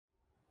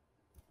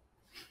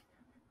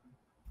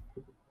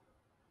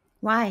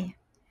Why?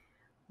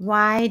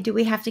 Why do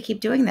we have to keep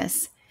doing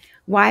this?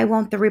 Why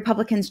won't the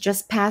Republicans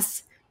just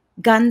pass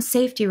gun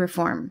safety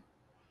reform?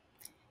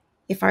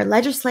 If our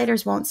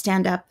legislators won't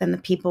stand up, then the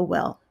people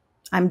will.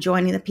 I'm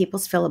joining the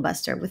People's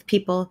Filibuster with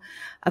people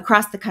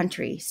across the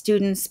country,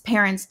 students,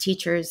 parents,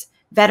 teachers,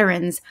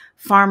 veterans,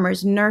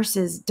 farmers,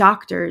 nurses,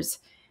 doctors.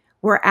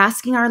 We're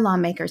asking our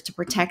lawmakers to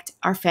protect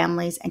our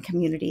families and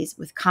communities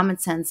with common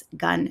sense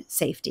gun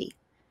safety.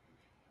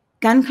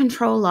 Gun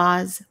control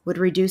laws would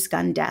reduce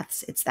gun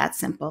deaths. It's that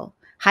simple.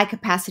 High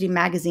capacity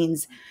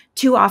magazines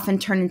too often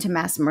turn into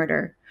mass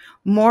murder.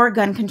 More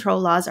gun control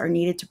laws are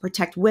needed to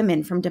protect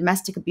women from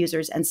domestic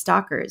abusers and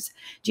stalkers.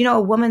 Do you know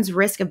a woman's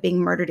risk of being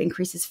murdered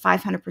increases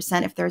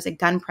 500% if there is a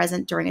gun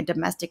present during a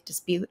domestic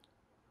dispute?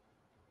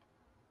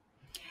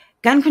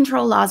 Gun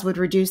control laws would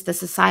reduce the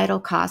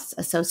societal costs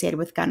associated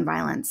with gun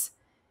violence.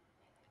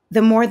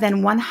 The more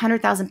than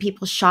 100,000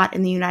 people shot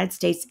in the United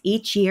States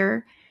each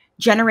year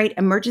generate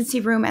emergency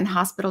room and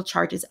hospital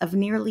charges of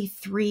nearly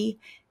 $3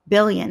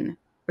 billion.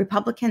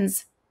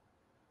 Republicans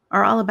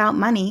are all about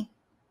money.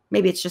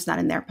 Maybe it's just not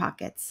in their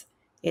pockets.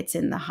 It's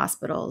in the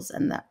hospitals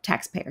and the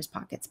taxpayers'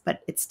 pockets,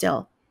 but it's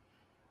still.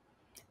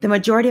 The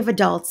majority of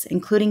adults,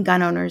 including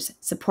gun owners,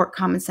 support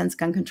common sense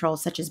gun control,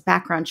 such as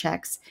background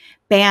checks,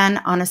 ban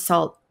on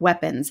assault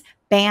weapons,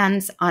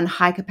 bans on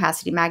high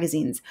capacity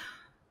magazines.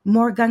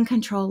 More gun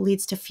control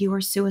leads to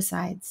fewer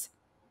suicides.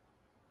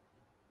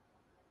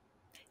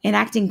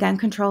 Enacting gun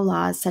control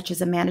laws, such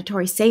as a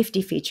mandatory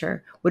safety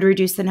feature, would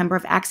reduce the number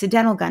of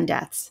accidental gun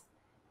deaths.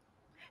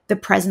 The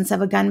presence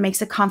of a gun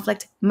makes a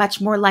conflict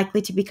much more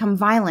likely to become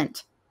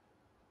violent.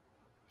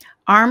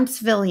 Armed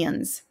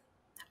civilians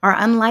are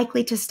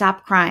unlikely to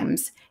stop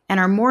crimes and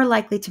are more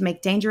likely to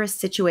make dangerous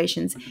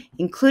situations,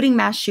 including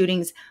mass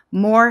shootings,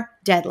 more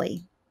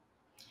deadly.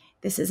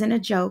 This isn't a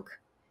joke.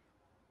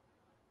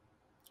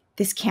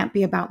 This can't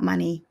be about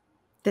money.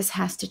 This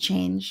has to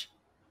change.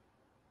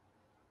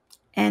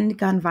 End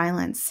gun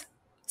violence.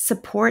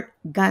 Support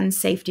gun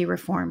safety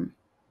reform.